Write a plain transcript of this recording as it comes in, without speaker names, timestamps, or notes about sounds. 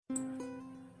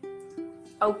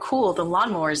Oh, cool. The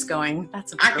lawnmower's going.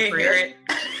 That's I can hear appropriate.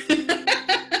 it.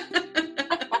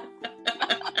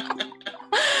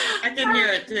 I can hear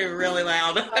it too, really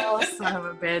loud. Oh, son of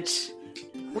a bitch.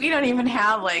 We don't even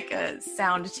have like a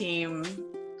sound team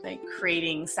like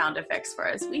creating sound effects for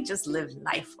us. We just live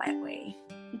life that way.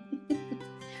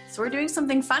 So we're doing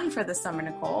something fun for the summer,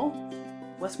 Nicole.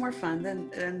 What's more fun than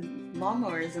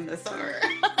lawnmowers in the summer?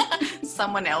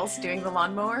 Someone else doing the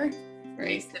lawnmower.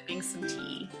 Right. Sipping some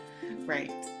tea.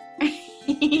 Right.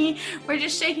 We're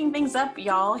just shaking things up,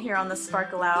 y'all, here on the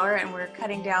Sparkle Hour, and we're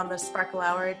cutting down the Sparkle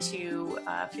Hour to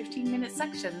 15-minute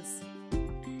sections.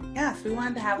 Yes, we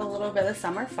wanted to have a little bit of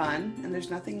summer fun, and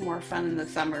there's nothing more fun in the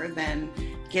summer than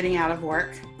getting out of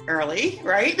work early,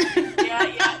 right?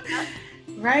 Yeah.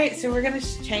 Right, so we're going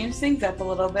to change things up a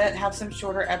little bit, have some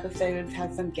shorter episodes,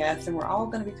 have some guests, and we're all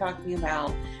going to be talking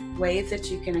about ways that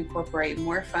you can incorporate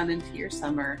more fun into your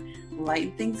summer,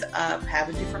 lighten things up, have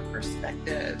a different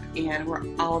perspective, and we're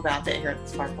all about that here at the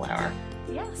Sparkle Hour.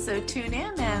 Yeah, so tune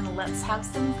in and let's have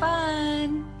some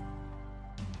fun.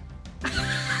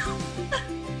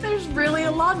 There's really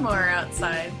a lawnmower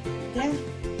outside. Yeah.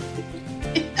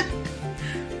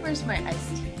 Where's my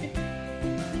iced tea?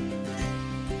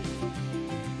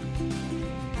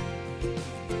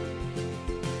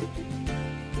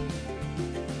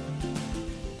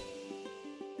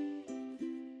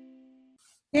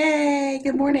 Yay,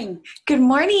 good morning. Good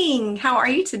morning. How are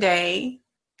you today?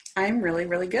 I'm really,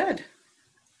 really good.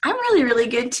 I'm really, really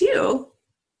good too.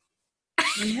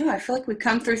 I feel like we've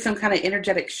come through some kind of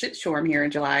energetic shitstorm here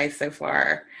in July so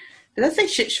far. Did I say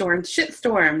shitstorm?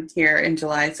 Shitstorm here in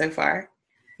July so far.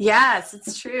 Yes,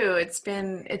 it's true. It's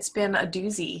been a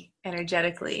doozy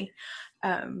energetically.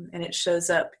 And it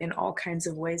shows up in all kinds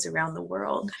of ways around the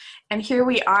world. And here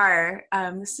we are.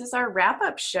 This is our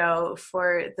wrap-up show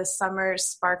for the Summer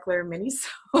Sparkler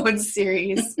Minisodes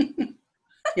series.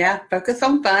 Yeah, focus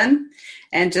on fun.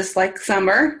 And just like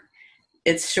summer,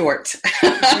 it's short.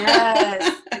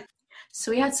 Yes. So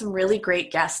we had some really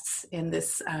great guests in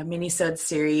this Minisode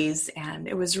series, and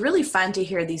it was really fun to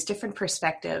hear these different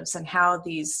perspectives and how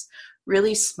these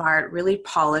really smart, really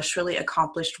polished, really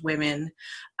accomplished women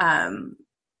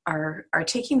are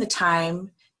taking the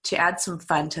time to add some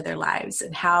fun to their lives,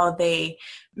 and how they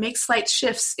make slight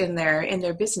shifts in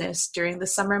their business during the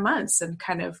summer months and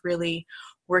kind of really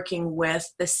working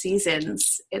with the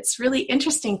seasons. It's really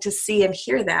interesting to see and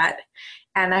hear that.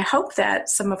 And I hope that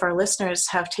some of our listeners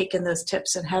have taken those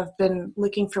tips and have been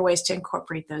looking for ways to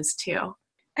incorporate those too.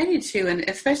 I do too, and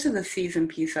especially the season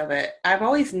piece of it. I've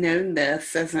always known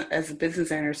this as a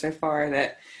business owner so far,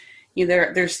 that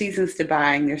there's seasons to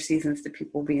buying, there's seasons to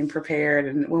people being prepared,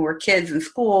 and when we're kids in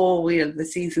school, the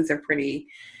seasons are pretty.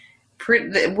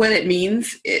 What it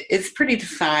means is pretty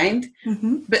defined,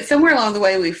 but somewhere along the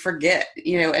way we forget,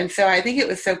 and so I think it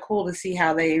was so cool to see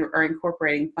how they are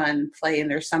incorporating fun play in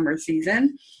their summer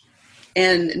season,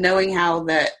 and knowing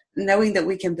that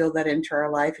we can build that into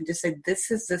our life and just say, this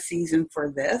is the season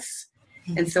for this.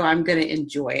 And so I'm going to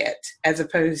enjoy it as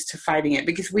opposed to fighting it,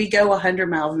 because we go 100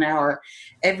 miles an hour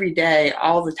every day,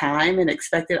 all the time, and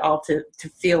expect it all to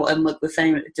feel and look the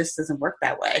same. It just doesn't work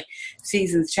that way.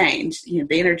 Seasons change.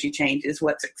 The energy changes.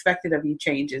 What's expected of you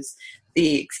changes.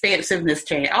 The expansiveness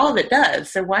change. All of it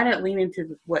does. So why not lean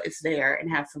into what is there and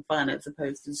have some fun as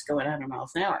opposed to just going 100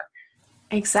 miles an hour?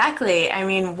 Exactly. I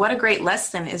mean, what a great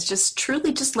lesson is just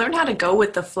learn how to go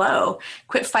with the flow.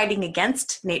 Quit fighting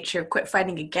against nature. Quit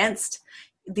fighting against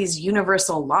these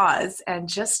universal laws, and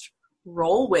just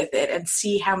roll with it and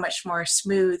see how much more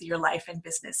smooth your life and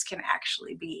business can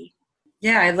actually be.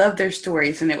 Yeah, I love their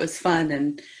stories, and it was fun,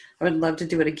 and I would love to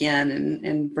do it again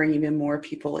and bring even more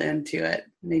people into it.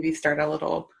 Maybe start a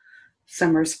little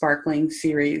summer sparkling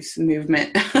series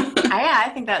movement. I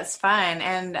think that's fun.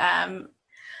 And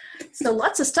so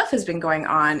lots of stuff has been going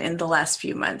on in the last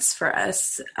few months for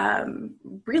us.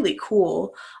 Really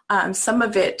cool. Some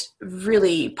of it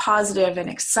really positive and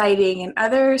exciting, and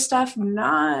other stuff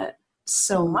not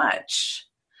so much.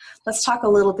 Let's talk a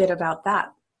little bit about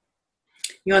that.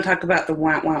 You want to talk about the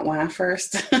wah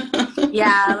first?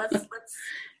 Yeah,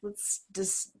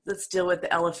 let's deal with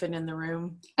the elephant in the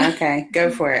room. Okay,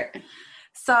 go for it.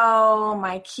 So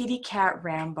my kitty cat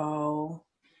Rambo,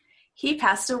 he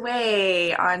passed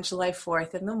away on July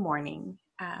 4th in the morning.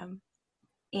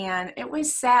 And it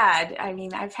was sad. I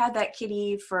mean, I've had that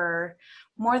kitty for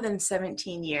more than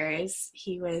 17 years.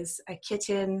 He was a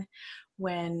kitten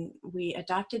when we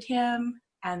adopted him.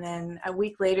 And then a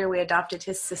week later, we adopted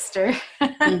his sister.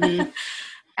 Mm-hmm.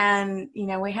 And,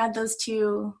 we had those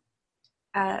two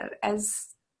as,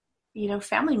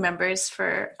 family members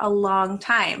for a long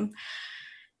time.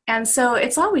 And so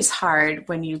it's always hard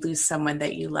when you lose someone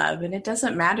that you love, and it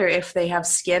doesn't matter if they have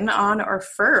skin on or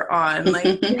fur on,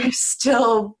 like they're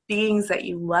still beings that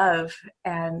you love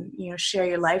and, share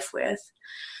your life with.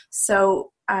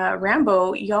 So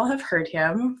Rambo, y'all have heard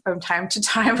him from time to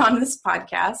time on this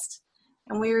podcast,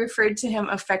 and we referred to him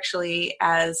affectionately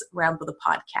as Rambo the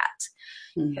Podcat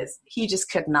because he just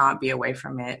could not be away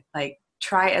from it. Like,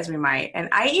 try as we might. And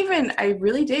I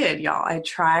really did, y'all. I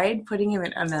tried putting him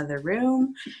in another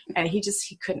room and he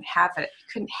couldn't have it.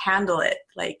 He couldn't handle it.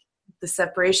 Like, the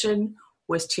separation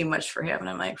was too much for him. And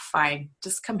I'm like, fine,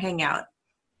 just come hang out.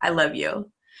 I love you.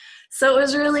 So it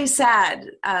was really sad.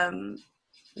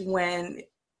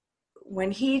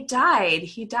 When he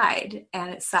died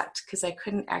and it sucked because I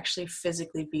couldn't actually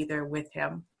physically be there with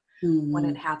him when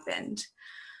it happened.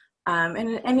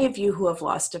 And any of you who have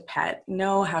lost a pet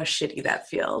know how shitty that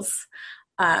feels.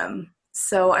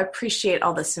 So I appreciate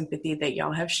all the sympathy that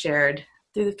y'all have shared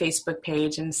through the Facebook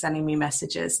page and sending me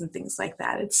messages and things like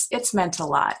that. It's meant a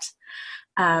lot.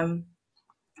 But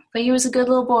he was a good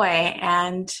little boy,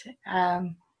 and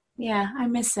I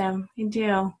miss him. I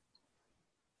do.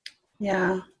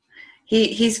 Yeah.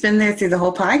 He's been there through the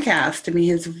whole podcast. I mean,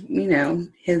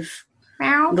 his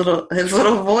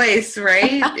little voice,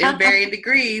 right? In varying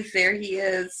degrees, there he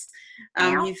is.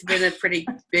 He's been a pretty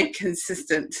big,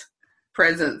 consistent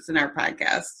presence in our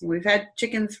podcast. We've had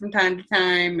chickens from time to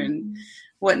time and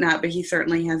whatnot, but he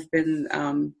certainly has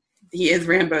been, he is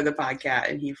Rambo the Podcat,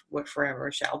 and he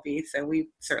forever shall be. So we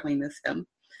certainly miss him.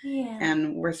 Yeah.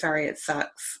 And we're sorry it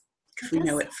sucks, because we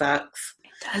know it sucks.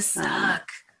 It does suck.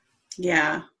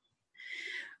 Yeah.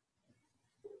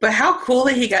 But how cool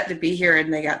that he got to be here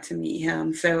and they got to meet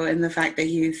him. So, and the fact that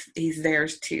he's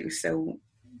theirs too. So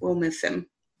we'll miss him.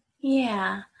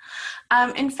 Yeah.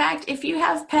 In fact, if you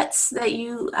have pets that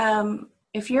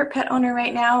if you're a pet owner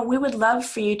right now, we would love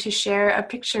for you to share a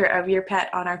picture of your pet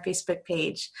on our Facebook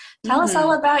page. Tell us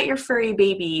all about your furry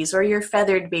babies or your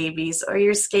feathered babies or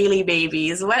your scaly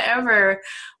babies, whatever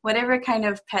kind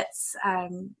of pets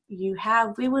you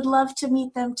have. We would love to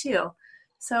meet them too.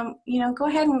 So, go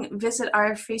ahead and visit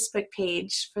our Facebook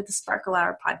page for the Sparkle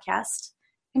Hour podcast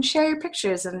and share your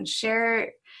pictures and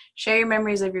share your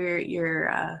memories of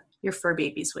your fur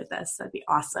babies with us. That'd be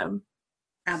awesome.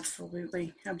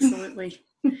 Absolutely. Absolutely.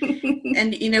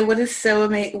 And what is so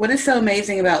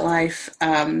amazing about life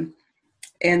and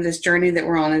this journey that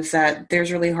we're on is that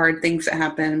there's really hard things that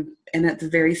happen. And at the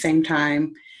very same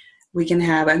time, we can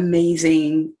have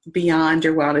amazing, beyond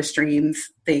your wildest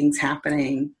dreams things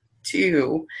happening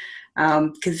too,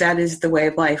 because that is the way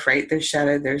of life, right? There's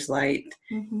shadow, there's light.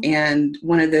 And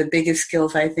one of the biggest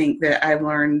skills I think that I've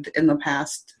learned in the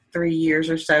past 3 years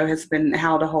or so has been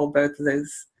how to hold both of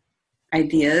those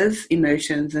ideas,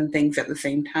 emotions, and things at the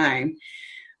same time.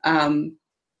 And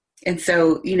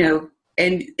so,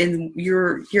 and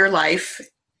your life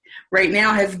right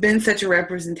now has been such a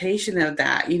representation of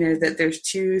that, that there's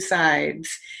two sides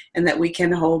and that we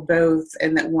can hold both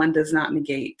and that one does not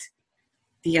negate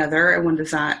the other, and one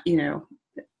does not,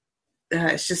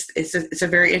 it's a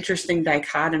very interesting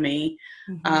dichotomy,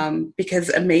 because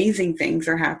amazing things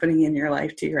are happening in your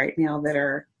life too right now that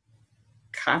are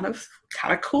kind of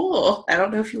cool. I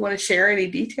don't know if you want to share any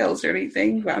details or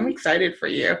anything, but I'm excited for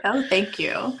you. Oh, thank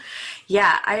you.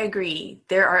 Yeah, I agree.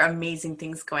 There are amazing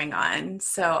things going on.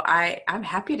 So I'm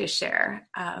happy to share.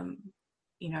 I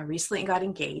recently got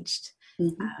engaged.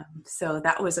 So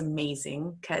that was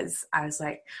amazing because I was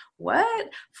like, what?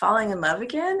 Falling in love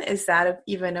again? Is that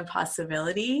even a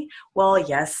possibility? Well,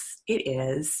 yes, it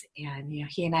is. And,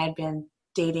 he and I had been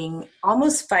dating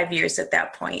almost 5 years at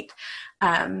that point.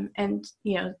 And,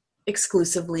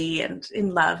 exclusively and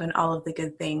in love and all of the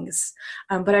good things.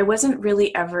 But I wasn't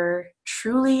really ever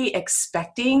truly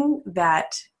expecting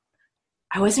that.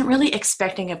 I wasn't really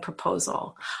expecting a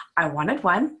proposal. I wanted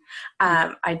one.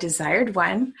 I desired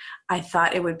one. I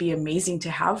thought it would be amazing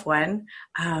to have one.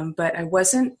 But I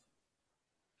wasn't,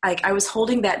 I was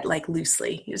holding that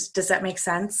loosely. Does that make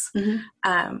sense?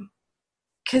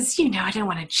 Because, I didn't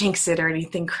want to jinx it or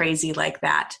anything crazy like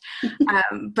that.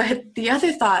 But the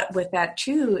other thought with that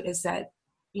too is that,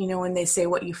 when they say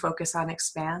what you focus on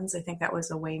expands, I think that was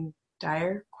a Wayne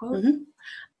Dyer quote.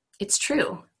 It's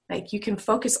true. You can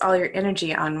focus all your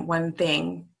energy on one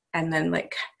thing and then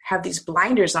have these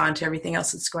blinders on to everything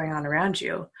else that's going on around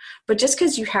you. But just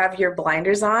because you have your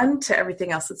blinders on to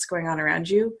everything else that's going on around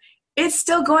you, it's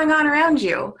still going on around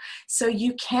you. So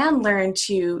you can learn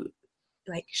to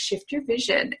shift your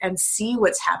vision and see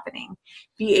what's happening,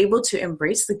 be able to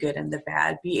embrace the good and the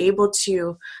bad, be able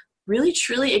to really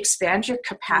truly expand your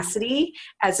capacity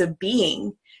as a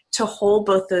being to hold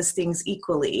both those things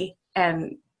equally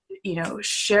and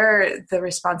share the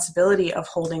responsibility of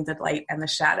holding the light and the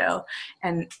shadow,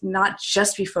 and not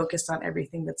just be focused on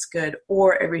everything that's good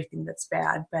or everything that's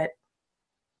bad, but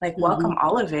like welcome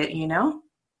all of it,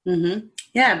 Mm-hmm.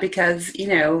 Yeah, because,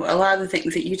 a lot of the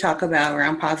things that you talk about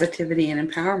around positivity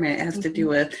and empowerment has to do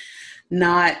with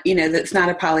not, that's not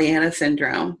a Pollyanna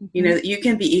syndrome. That you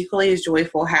can be equally as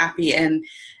joyful, happy, and,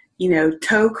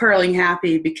 toe curling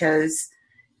happy because,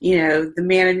 the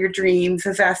man of your dreams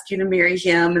has asked you to marry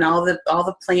him, and all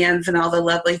the plans and all the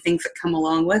lovely things that come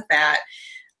along with that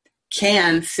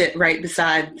can sit right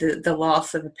beside the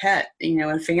loss of a pet,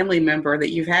 a family member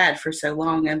that you've had for so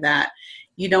long, and that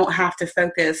you don't have to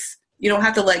focus, you don't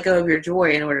have to let go of your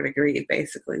joy in order to grieve,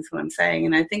 basically, is what I'm saying.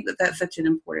 And I think that that's such an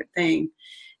important thing.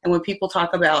 And when people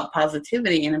talk about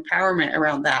positivity and empowerment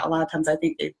around that, a lot of times I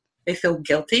think they feel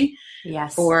guilty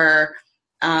for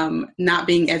not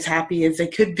being as happy as they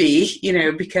could be,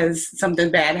 because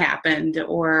something bad happened,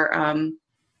 or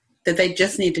that they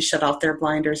just need to shut off their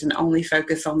blinders and only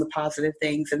focus on the positive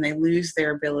things, and they lose their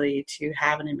ability to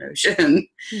have an emotion.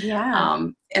 Yeah.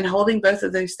 And holding both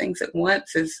of those things at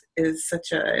once is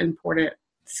such an important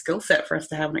skill set for us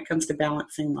to have when it comes to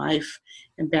balancing life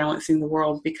and balancing the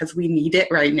world, because we need it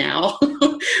right now.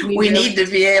 We need to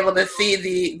be able to see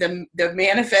the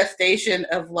manifestation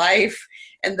of life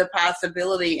and the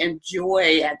possibility and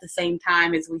joy at the same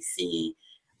time as we see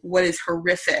what is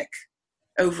horrific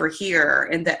over here,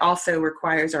 and that also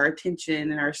requires our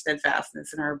attention and our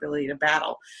steadfastness and our ability to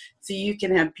battle. So you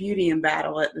can have beauty and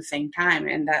battle at the same time,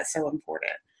 and that's so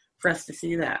important for us to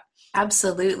see that.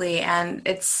 Absolutely. And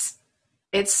it's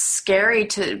scary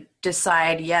to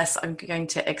decide, yes, I'm going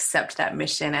to accept that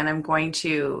mission, and I'm going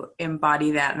to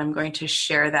embody that, and I'm going to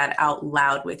share that out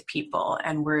loud with people.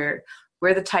 And we're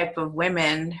the type of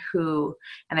women who,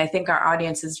 and I think our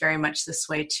audience is very much this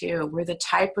way too, we're the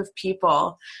type of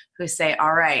people who say,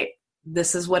 all right,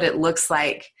 this is what it looks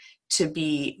like to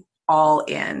be all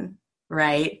in,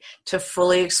 right? To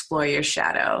fully explore your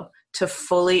shadow, to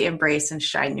fully embrace and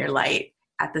shine your light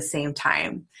at the same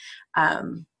time.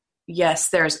 Yes,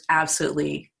 there's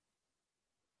absolutely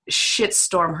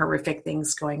shitstorm horrific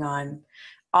things going on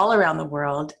all around the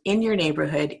world, in your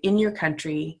neighborhood, in your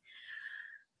country,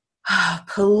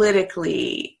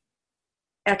 politically,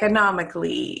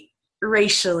 economically,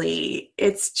 racially.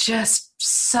 It's just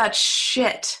such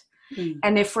shit.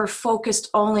 And if we're focused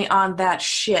only on that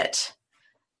shit,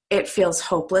 it feels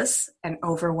hopeless and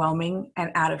overwhelming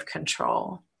and out of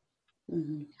control.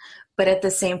 But at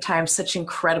the same time, such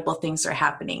incredible things are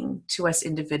happening to us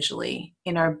individually,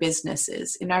 in our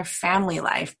businesses, in our family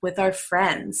life, with our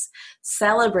friends,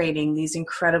 celebrating these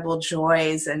incredible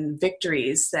joys and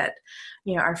victories that,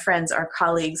 our friends, our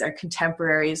colleagues, our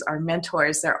contemporaries, our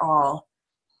mentors,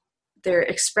 they're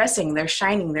expressing, they're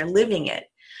shining, they're living it.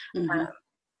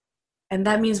 And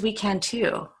that means we can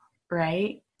too,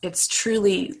 right? It's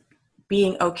truly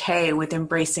being okay with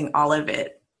embracing all of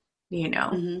it,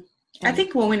 I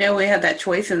think when we know we have that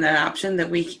choice and that option,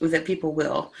 that people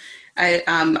will. I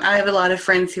have a lot of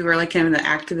friends who are like kind of in the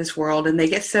activist world, and they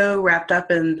get so wrapped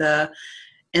up in the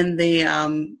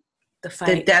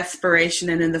desperation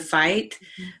and in the fight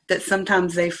that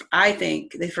sometimes I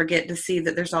think they forget to see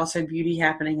that there's also beauty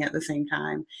happening at the same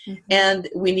time. And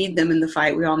we need them in the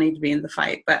fight. We all need to be in the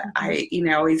fight. But I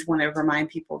always want to remind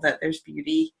people that there's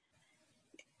beauty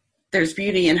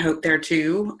and hope there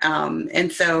too.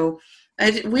 And so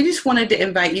we just wanted to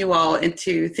invite you all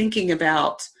into thinking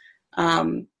about,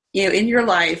 in your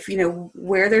life,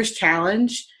 where there's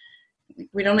challenge.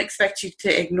 We don't expect you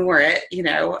to ignore it,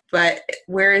 but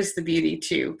where is the beauty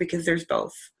too? Because there's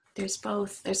both. There's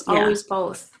both. There's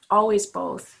always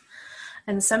both.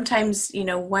 And sometimes,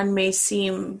 one may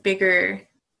seem bigger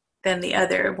than the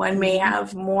other. One may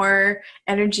have more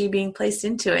energy being placed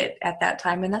into it at that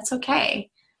time, and that's okay.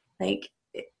 Like,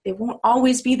 it won't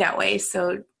always be that way.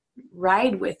 So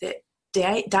ride with it,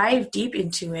 dive deep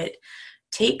into it,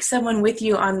 take someone with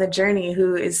you on the journey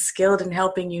who is skilled in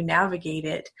helping you navigate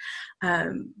it.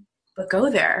 But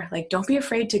go there. Like, don't be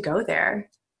afraid to go there.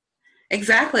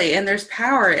 Exactly. And there's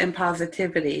power in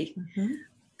positivity.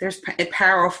 There's a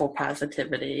powerful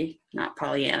positivity, not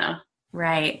Pollyanna.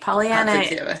 Right.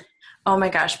 Pollyanna. Oh my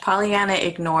gosh. Pollyanna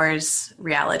ignores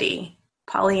reality.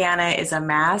 Pollyanna is a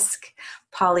mask.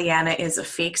 Pollyanna is a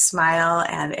fake smile,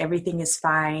 and everything is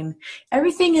fine.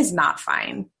 Everything is not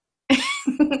fine.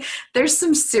 There's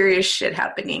some serious shit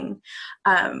happening.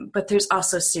 But there's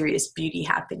also serious beauty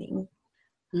happening.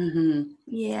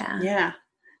 Yeah.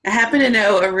 I happen to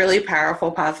know a really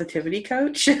powerful positivity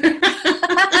coach.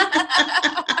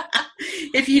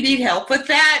 If you need help with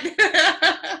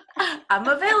that. I'm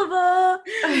available.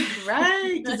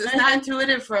 Right, because it's not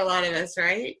intuitive for a lot of us,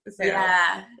 right? So.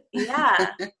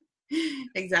 Yeah.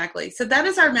 Exactly. So that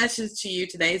is our message to you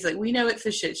today. Is like, we know it's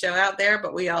a shit show out there,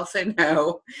 but we also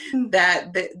know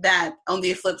that on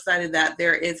the flip side of that,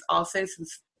 there is also some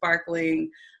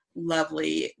sparkling,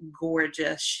 lovely,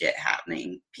 gorgeous shit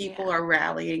happening. People are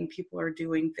rallying. People are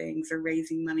doing things. They're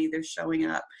raising money. They're showing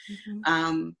up.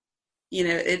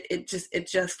 It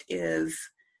just is.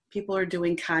 People are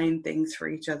doing kind things for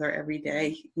each other every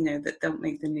day, that don't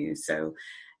make the news. So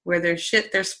where there's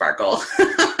shit, there's sparkle.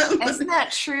 Isn't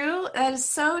that true? That is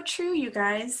so true, you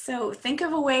guys. So think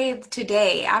of a way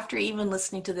today, after even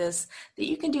listening to this, that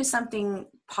you can do something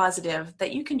positive,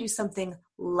 that you can do something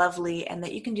lovely, and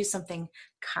that you can do something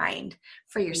kind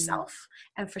for yourself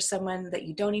and for someone that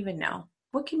you don't even know.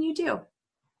 What can you do?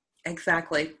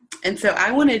 Exactly. And so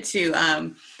I wanted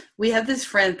to, we have this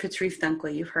friend, Patrice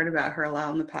Dunkley. You've heard about her a lot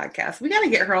on the podcast. We got to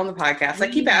get her on the podcast. I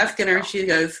keep asking her, and she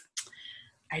goes,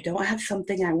 I don't have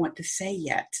something I want to say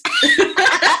yet.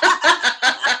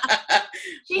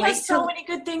 She has so many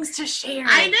good things to share.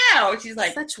 I know. She's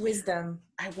like, such wisdom.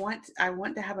 I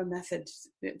want to have a message.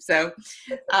 So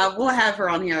we'll have her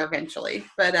on here eventually.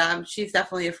 But she's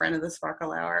definitely a friend of the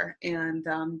Sparkle Hour, and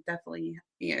definitely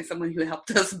someone who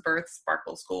helped us birth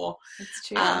Sparkle School. That's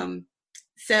true.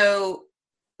 So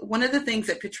one of the things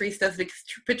that Patrice does, because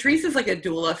Patrice is like a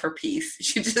doula for peace.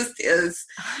 She just is.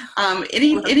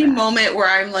 Any moment where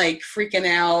I'm like freaking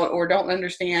out or don't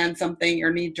understand something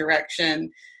or need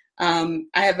direction, I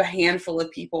have a handful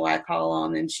of people I call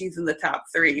on, and she's in the top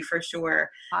 3 for sure.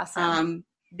 Awesome.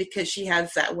 Because she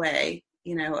has that way,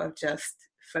 of just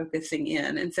focusing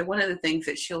in. And so one of the things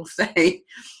that she'll say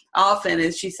often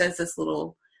is she says this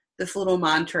little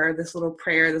mantra, this little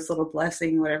prayer, this little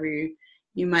blessing, whatever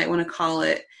you might want to call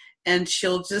it. And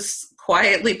she'll just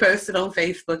quietly post it on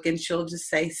Facebook, and she'll just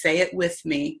say it with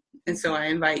me. And so I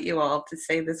invite you all to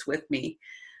say this with me.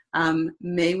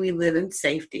 May we live in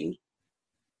safety.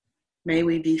 May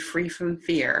we be free from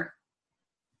fear.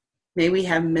 May we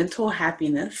have mental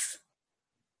happiness.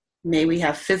 May we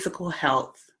have physical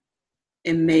health.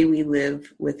 And may we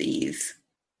live with ease.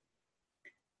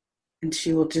 And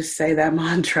she will just say that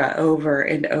mantra over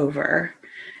and over.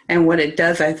 And what it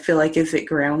does, I feel like, is it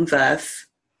grounds us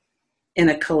in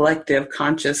a collective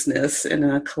consciousness and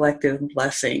a collective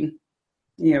blessing,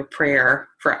 prayer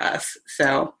for us.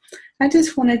 So I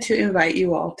just wanted to invite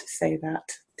you all to say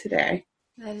that today.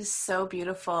 That is so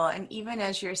beautiful. And even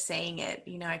as you're saying it,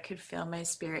 I could feel my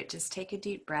spirit just take a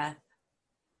deep breath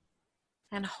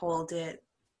and hold it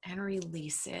and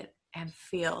release it and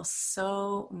feel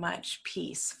so much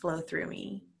peace flow through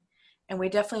me. And we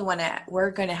definitely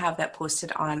we're going to have that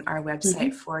posted on our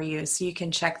website for you, so you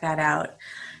can check that out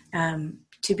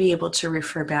to be able to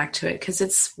refer back to it, because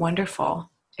it's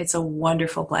wonderful. It's a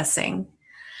wonderful blessing.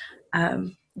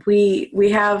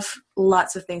 We have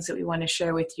lots of things that we want to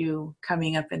share with you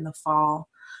coming up in the fall,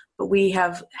 but we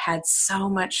have had so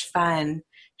much fun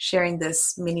sharing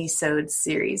this Minisodes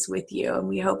series with you, and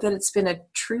we hope that it's been a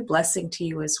true blessing to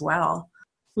you as well.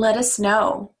 Let us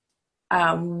know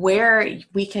where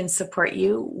we can support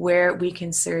you, where we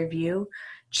can serve you.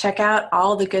 Check out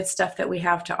all the good stuff that we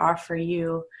have to offer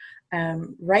you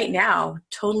right now,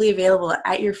 totally available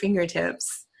at your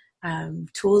fingertips.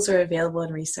 Tools are available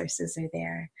and resources are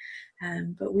there.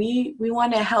 But we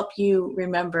want to help you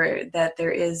remember that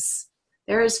there is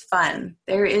fun,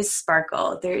 there is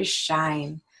sparkle, there is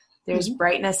shine, there's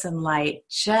brightness and light,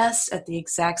 just at the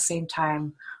exact same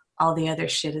time all the other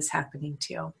shit is happening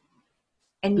too.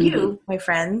 And you, my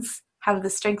friends, have the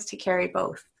strength to carry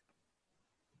both.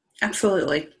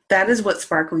 Absolutely. That is what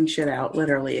sparkling shit out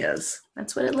literally is.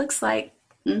 That's what it looks like.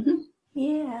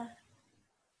 Yeah.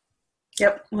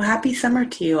 Yep. Well, happy summer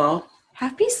to you all.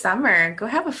 Happy summer. Go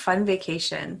have a fun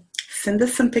vacation. Send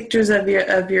us some pictures of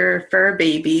your fur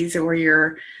babies or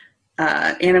your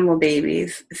animal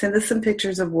babies. Send us some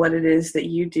pictures of what it is that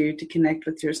you do to connect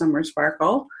with your summer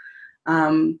sparkle.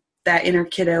 That inner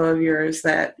kiddo of yours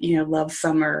that, loves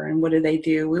summer, and what do they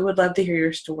do? We would love to hear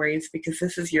your stories, because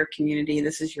this is your community.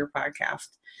 This is your podcast.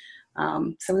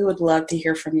 So we would love to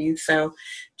hear from you. So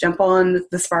jump on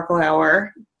the Sparkle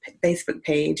Hour Facebook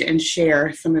page and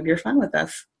share some of your fun with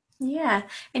us. Yeah.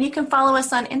 And you can follow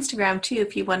us on Instagram too,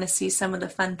 if you want to see some of the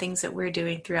fun things that we're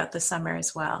doing throughout the summer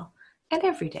as well. And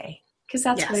every day, because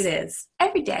that's what it is.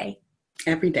 Every day.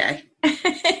 Every day.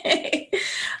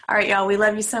 All right, y'all. We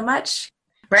love you so much.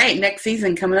 Right. Next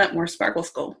season coming up, more Sparkle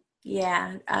School.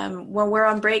 Yeah. When we're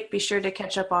on break, be sure to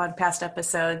catch up on past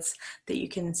episodes that you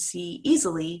can see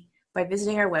easily by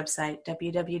visiting our website,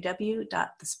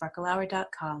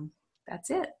 www.thesparklehour.com. That's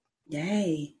it.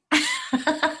 Yay.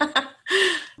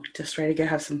 just ready to go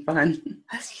have some fun.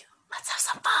 Let's have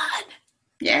some fun.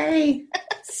 Yay.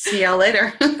 See y'all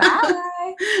later.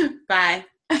 Bye. Bye.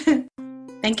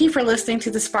 Thank you for listening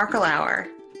to the Sparkle Hour.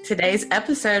 Today's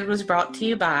episode was brought to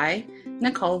you by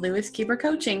Nicole Lewis Keeper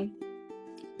Coaching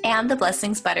and the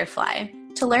Blessings Butterfly.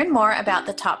 To learn more about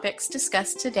the topics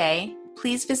discussed today,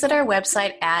 please visit our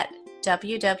website at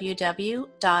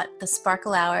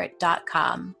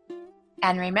www.thesparklehour.com.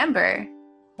 And remember,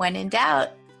 when in doubt,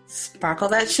 sparkle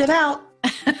that shit out.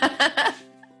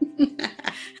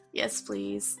 Yes,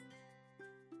 please.